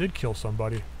this did kill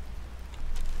somebody.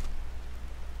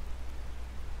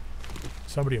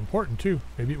 Somebody important too.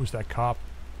 Maybe it was that cop.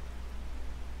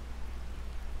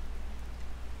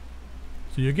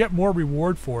 So you get more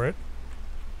reward for it.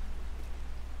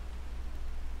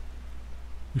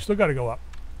 We still got to go up.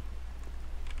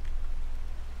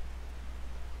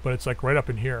 But it's like right up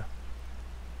in here.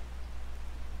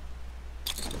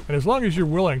 And as long as you're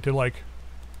willing to like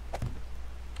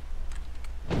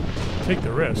take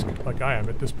the risk, like I am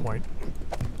at this point.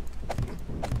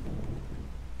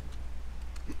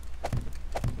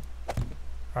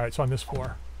 Alright, it's on this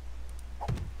floor.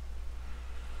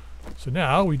 So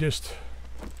now we just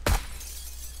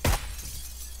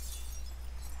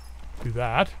do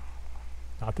that.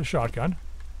 Not the shotgun.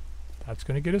 That's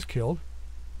going to get us killed.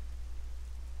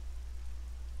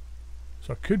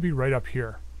 So it could be right up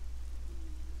here.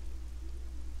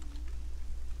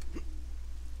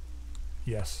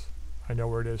 Yes, I know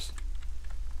where it is.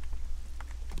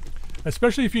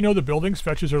 Especially if you know the buildings,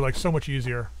 fetches are like so much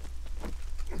easier.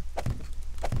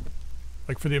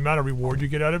 Like for the amount of reward you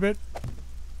get out of it.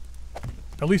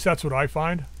 At least that's what I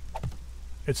find.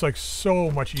 It's like so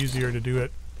much easier to do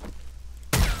it.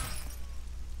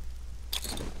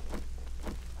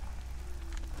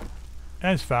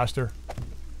 And it's faster.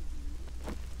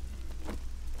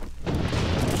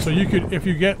 So you could, if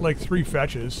you get like 3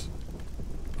 fetches,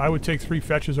 I would take 3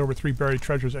 fetches over 3 buried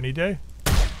treasures any day.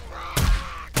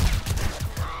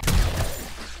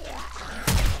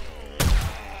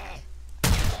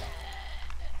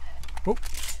 Oh.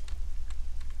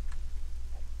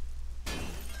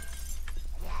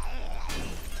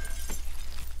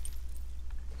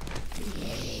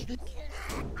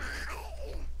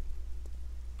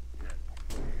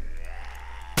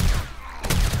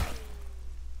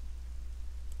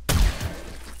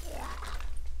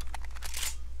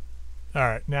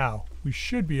 Alright, now, we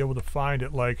should be able to find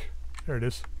it like... There it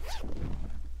is.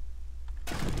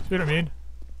 See what I mean?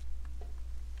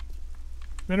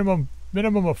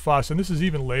 Minimum of fuss, and this is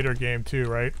even later game too,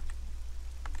 right?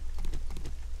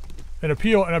 And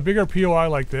a bigger POI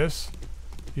like this,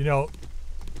 you know,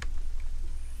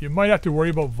 you might have to worry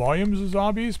about volumes of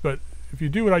zombies, but if you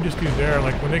do what I just do there,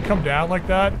 like when they come down like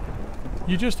that,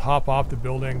 you just hop off the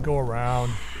building, go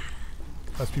around.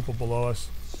 That's people below us.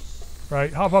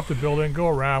 Right, hop up the building, go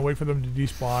around, wait for them to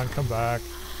despawn, come back.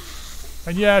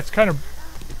 And yeah, it's kind of,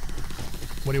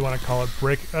 what do you want to call it?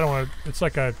 Break, I don't want to, it's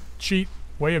like a cheat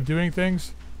way of doing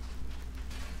things.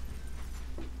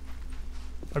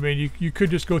 I mean, you could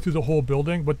just go through the whole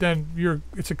building, but then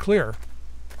it's a clear.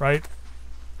 right?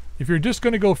 If you're just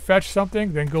going to go fetch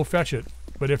something, then go fetch it.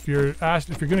 But if you're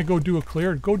asked, if you're going to go do a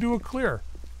clear, go do a clear.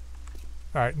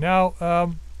 All right, now,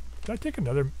 did I take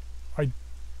another? I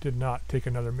did not take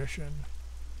another mission.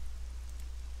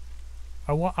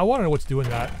 I want to know what's doing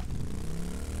that.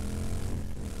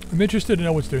 I'm interested to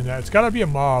know what's doing that. It's got to be a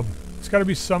mob. It's got to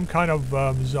be some kind of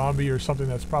zombie or something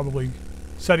that's probably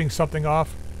setting something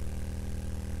off.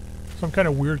 Some kind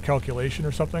of weird calculation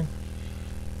or something.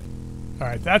 All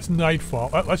right, that's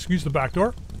nightfall. Let's use the back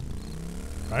door.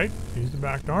 Right, use the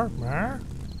back door.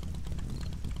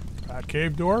 That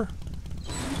cave door.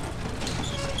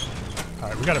 All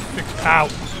right, we gotta fix. Ow!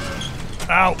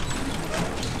 Ow!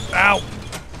 Ow!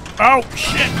 Oh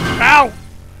shit! Ow!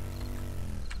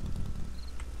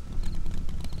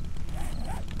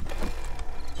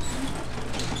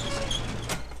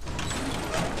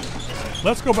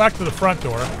 Let's go back to the front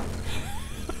door.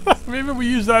 Maybe we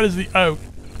use that as the out.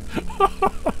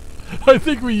 I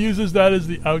think we use that as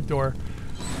the outdoor.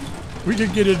 We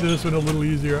can get into this one a little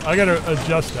easier. I gotta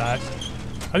adjust that.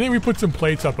 I think we put some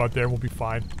plates up out there and we'll be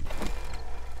fine.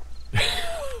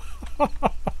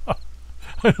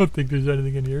 I don't think there's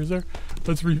anything in here, is there?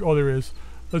 Oh, there is.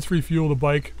 Let's refuel the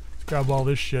bike. Let's grab all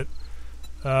this shit.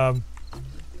 Was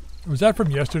that from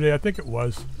yesterday? I think it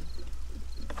was.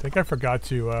 I think I forgot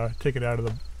to take it out of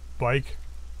the bike.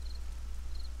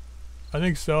 I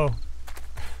think so.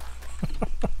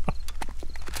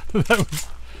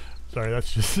 Sorry,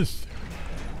 that's just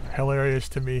hilarious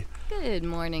to me. Good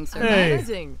morning, sir. Hey.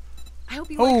 Amazing. I hope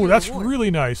you Oh, that's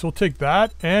really nice. We'll take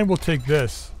that, and we'll take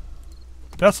this.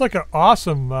 That's like an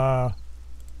awesome,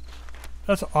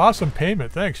 that's an awesome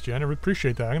payment. Thanks, Jen. I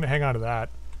appreciate that. I'm going to hang on to that.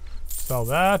 Sell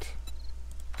that.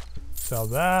 Sell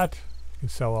that. You can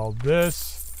sell all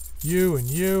this. You and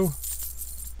you.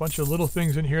 Bunch of little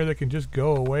things in here that can just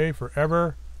go away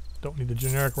forever. Don't need the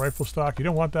generic rifle stock. You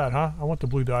don't want that, huh? I want the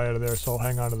blue dye out of there, so I'll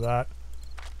hang on to that.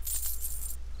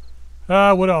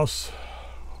 What else?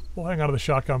 We'll hang on to the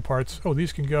shotgun parts. Oh,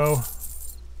 these can go.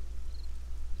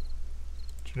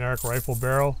 Generic rifle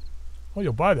barrel. Oh,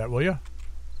 you'll buy that, will you?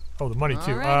 Oh, the money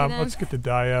too. Let's get the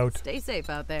dye out. Stay safe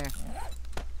out there.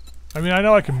 I mean, I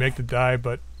know I can make the dye,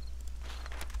 but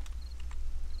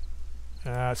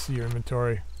see your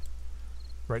inventory.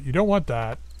 Right, you don't want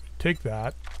that. Take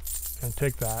that, and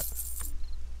take that.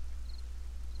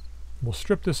 We'll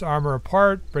strip this armor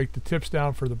apart, break the tips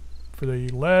down for the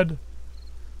lead.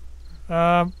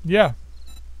 Yeah.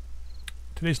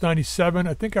 Today's 97.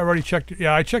 I think I already checked.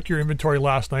 Yeah, I checked your inventory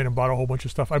last night and bought a whole bunch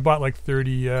of stuff. I bought like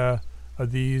 30 of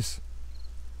these.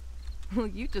 Well,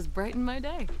 you just brightened my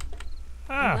day.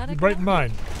 You brightened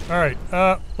mine. All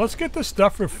right, let's get the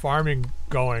stuff for farming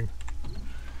going.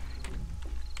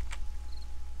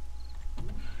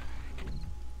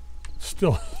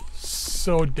 Still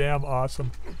so damn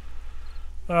awesome.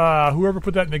 Whoever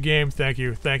put that in the game, thank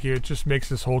you. Thank you. It just makes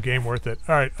this whole game worth it.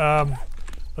 All right,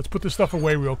 let's put this stuff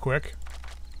away real quick.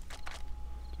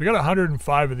 We got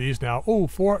 105 of these now. Oh,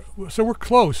 so we're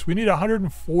close. We need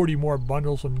 140 more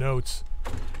bundles of notes,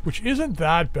 which isn't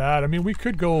that bad. I mean, we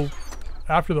could go,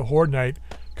 after the horde night,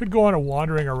 could go on a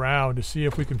wandering around to see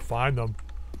if we can find them.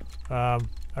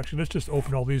 Actually, let's just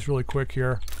open all these really quick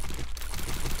here.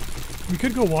 We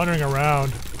could go wandering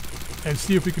around and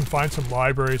see if we can find some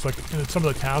libraries, like in some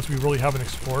of the towns we really haven't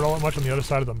explored all that much on the other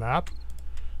side of the map. Go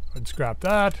ahead and scrap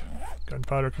that.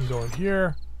 Gunpowder can go in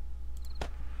here.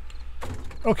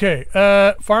 Okay,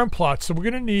 farm plots. So we're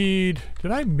gonna need. Did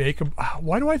I make a?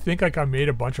 Why do I think like I made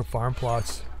a bunch of farm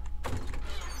plots?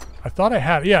 I thought I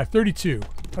had. Yeah, 32.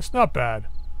 That's not bad.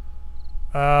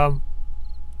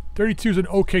 32 is an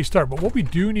okay start, but what we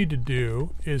do need to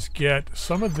do is get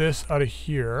some of this out of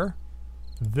here.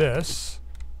 This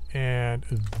and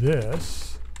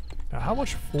this. Now, how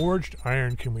much forged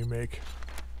iron can we make?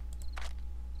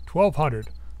 1,200.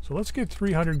 So let's get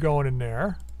 300 going in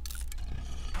there.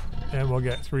 And we'll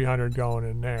get 300 going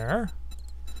in there.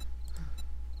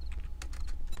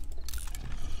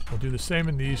 We'll do the same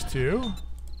in these two.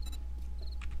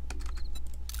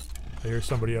 I hear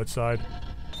somebody outside.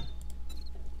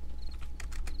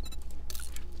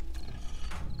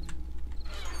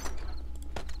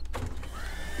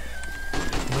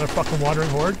 Another fucking wandering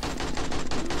horde?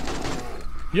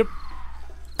 Yep.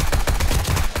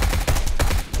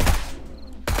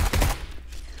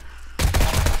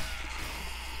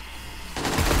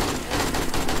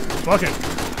 Fuck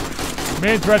it.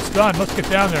 Main threat's done. Let's get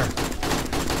down there.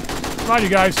 Come on, you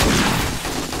guys.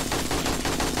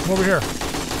 Come over here.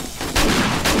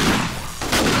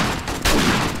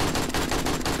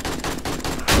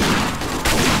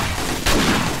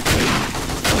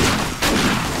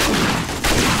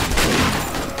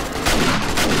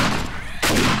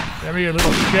 here, you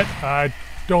little shit. I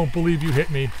don't believe you hit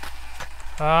me.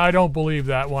 I don't believe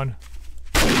that one.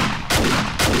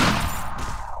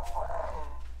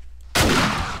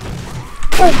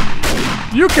 Oh!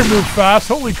 You can move fast.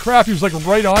 Holy crap, he was like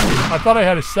right on me. I thought I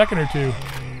had a second or two.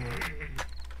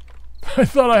 I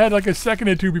thought I had like a second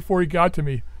or two before he got to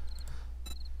me.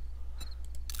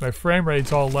 My frame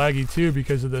rate's all laggy too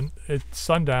because of it's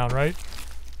sundown, right?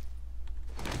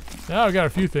 Now I've got a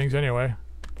few things anyway.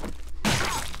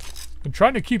 I'm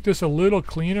trying to keep this a little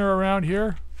cleaner around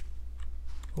here.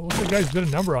 Well, looks like the guys did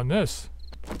a number on this.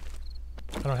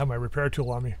 I don't have my repair tool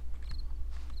on me.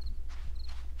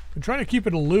 I'm trying to keep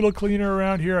it a little cleaner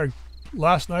around here.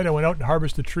 Last night I went out and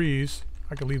harvested trees.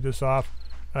 I could leave this off.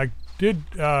 I did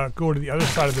go to the other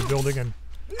side of the building and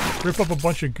rip up a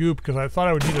bunch of goop because I thought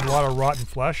I would need a lot of rotten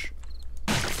flesh.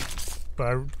 But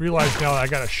I realized now that I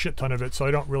got a shit ton of it, so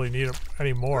I don't really need it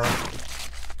anymore.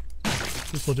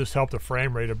 This will just help the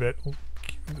frame rate a bit.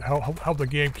 Help the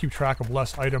game keep track of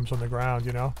less items on the ground,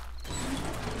 you know?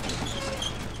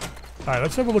 Alright,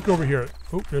 let's have a look over here.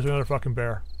 Oop, there's another fucking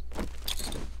bear.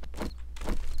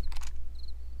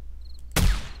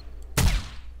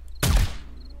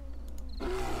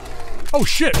 Oh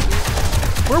shit!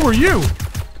 Where were you?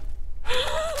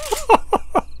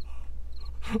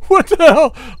 What the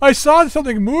hell? I saw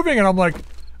something moving and I'm like,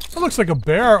 that looks like a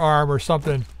bear arm or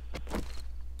something.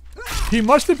 He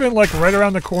must have been like right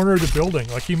around the corner of the building.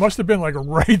 Like he must have been like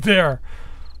right there.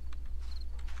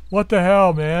 What the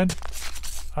hell, man?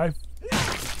 I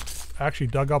actually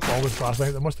dug up all this last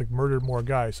night. That must have murdered more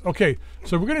guys. Okay,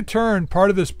 so we're gonna turn part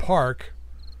of this park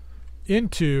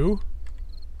into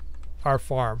our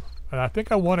farm. And I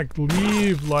think I want to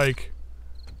leave like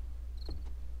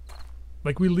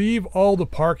we leave all the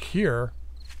park here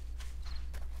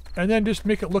and then just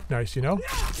make it look nice, you know?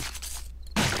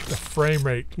 The frame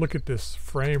rate. Look at this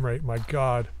frame rate, my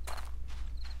god.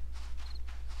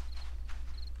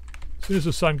 As soon as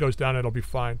the sun goes down, it'll be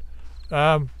fine.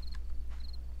 Like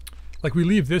we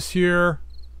leave this here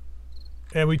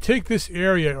and we take this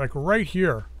area like right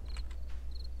here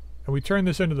and we turn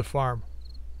this into the farm.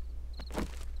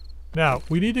 Now,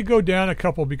 we need to go down a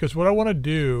couple because what I want to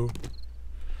do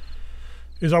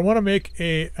is I want to make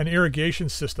an irrigation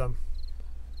system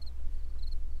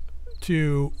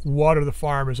to water the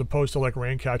farm as opposed to like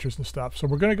rain catchers and stuff. So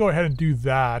we're going to go ahead and do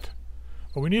that.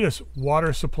 But we need a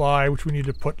water supply, which we need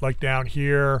to put like down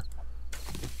here.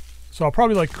 So I'll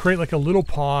probably like create like a little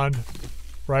pond,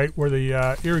 right, where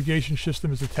the irrigation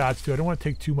system is attached to. I don't want to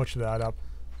take too much of that up.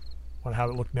 I want to have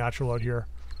it look natural out here.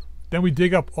 Then we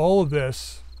dig up all of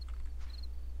this.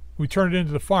 We turn it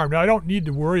into the farm. Now I don't need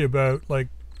to worry about like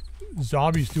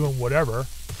zombies doing whatever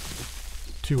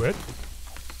to it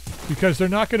because they're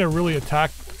not going to really attack.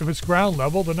 If it's ground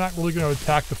level, they're not really going to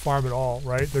attack the farm at all,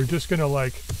 right? They're just going to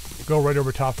like go right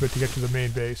over top of it to get to the main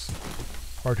base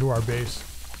or to our base.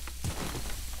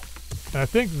 And I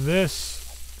think this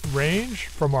range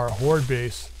from our horde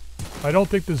base, I don't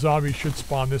think the zombies should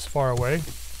spawn this far away.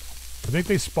 I think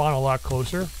they spawn a lot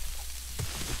closer.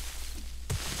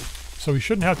 So we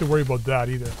shouldn't have to worry about that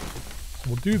either. So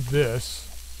we'll do this.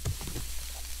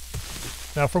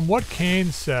 Now from what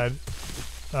Kane said,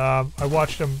 I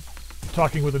watched him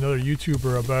talking with another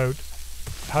YouTuber about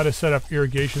how to set up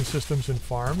irrigation systems in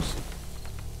farms.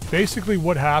 Basically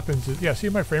what happens is, yeah, see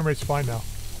my frame rate's fine now.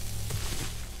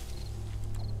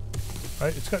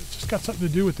 Right, it's just got something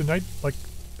to do with the night, like,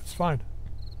 it's fine.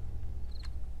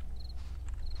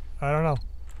 I don't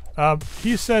know.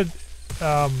 He said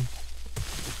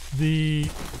the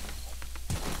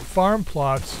farm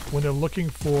plots, when they're looking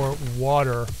for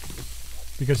water,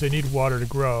 because they need water to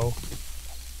grow,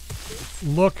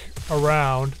 look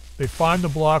around, they find the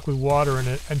block with water in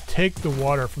it, and take the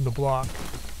water from the block.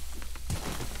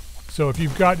 So if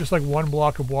you've got just like one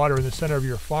block of water in the center of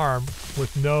your farm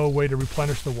with no way to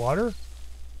replenish the water,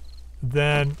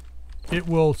 then it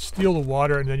will steal the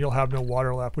water and then you'll have no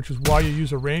water left, which is why you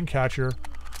use a rain catcher,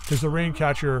 because the rain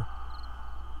catcher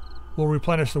will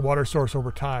replenish the water source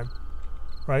over time,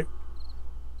 right?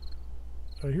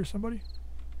 Did I hear somebody?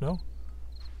 No?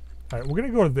 All right, we're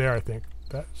gonna go to there, I think.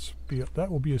 That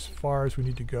will be as far as we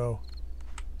need to go.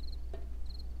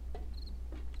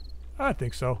 I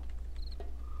think so.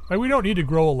 We don't need to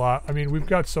grow a lot. I mean, we've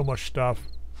got so much stuff.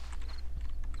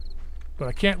 But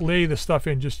I can't lay the stuff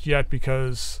in just yet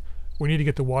because we need to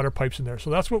get the water pipes in there. So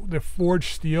that's what the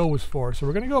forged steel was for. So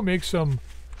we're gonna go make some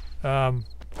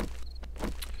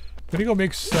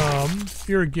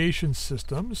irrigation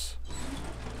systems.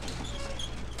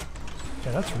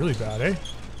 Yeah, that's really bad, eh?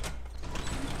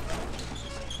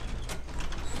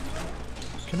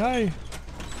 Can I...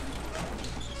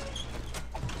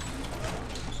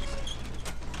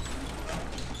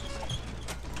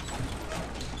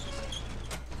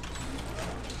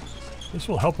 This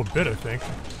will help a bit, I think.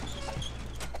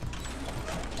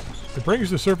 It brings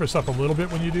the surface up a little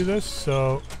bit when you do this,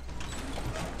 so...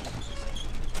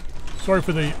 Sorry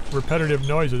for the repetitive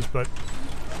noises, but...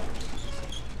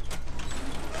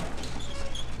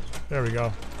 There we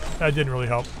go. That didn't really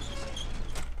help.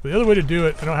 But the other way to do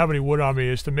it, I don't have any wood on me,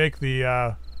 is to make the,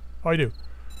 oh, I do.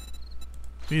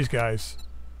 These guys.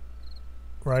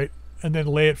 Right? And then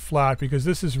lay it flat, because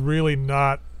this is really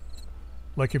not...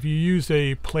 Like, if you use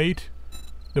a plate,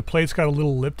 the plate's got a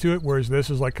little lip to it, whereas this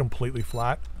is, like, completely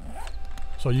flat.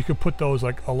 So you can put those,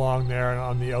 like, along there and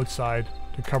on the outside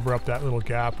to cover up that little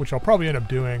gap, which I'll probably end up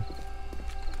doing.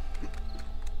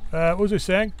 What was I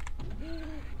saying?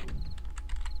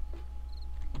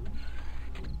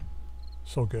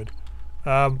 So good.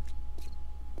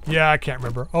 Yeah, I can't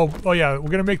remember. Oh yeah, we're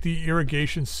gonna make the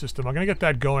irrigation system. I'm gonna get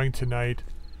that going tonight.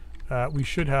 We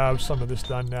should have some of this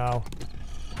done now.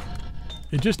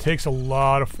 It just takes a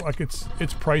lot of, like, it's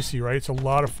pricey, right? It's a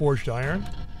lot of forged iron.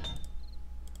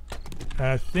 And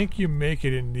I think you make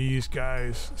it in these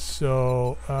guys.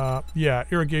 So yeah,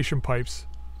 irrigation pipes.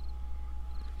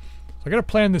 So I gotta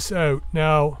plan this out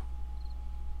now.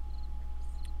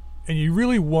 And you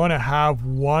really want to have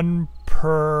one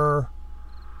per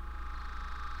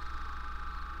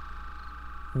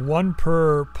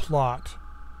plot,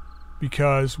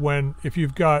 because if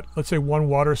you've got, let's say, one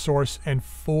water source and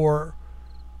 4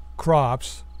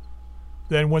 crops,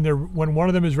 then when one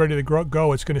of them is ready to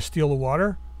go, it's going to steal the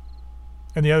water,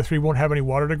 and the other 3 won't have any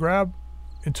water to grab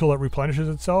until it replenishes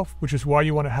itself, which is why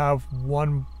you want to have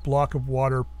 1 block of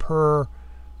water per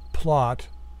plot,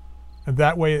 and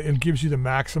that way it gives you the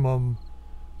maximum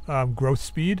growth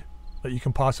speed that you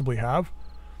can possibly have.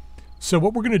 So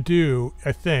what we're going to do,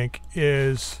 I think,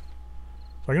 is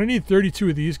I'm going to need 32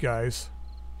 of these guys.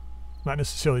 Not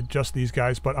necessarily just these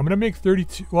guys, but I'm going to make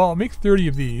 32. Well, I'll make 30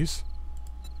 of these.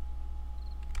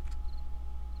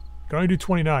 Can only do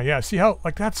 29. Yeah, see how,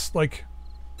 like, that's like,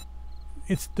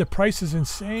 it's, the price is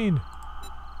insane.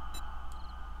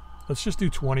 Let's just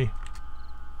do 20 till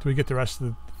we get the rest of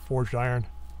the forged iron.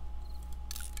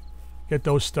 Get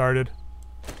those started.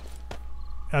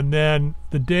 And then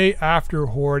the day after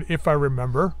Horde, if I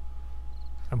remember,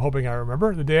 I'm hoping I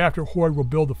remember, the day after Horde we'll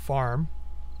build a farm.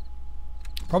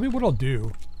 Probably what I'll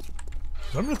do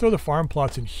is I'm going to throw the farm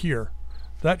plots in here.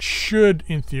 That should,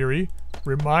 in theory,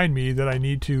 remind me that I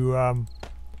need to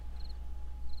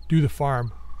do the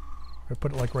farm. I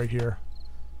put it like right here.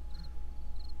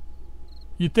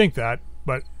 You'd think that,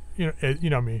 but you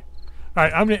know me. All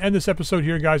right, I'm going to end this episode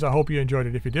here, guys. I hope you enjoyed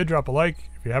it. If you did, drop a like.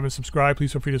 If you haven't subscribed,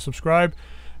 please feel free to subscribe.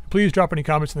 Please drop any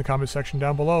comments in the comment section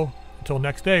down below. Until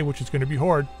next day, which is going to be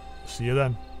Horde. See you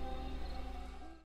then.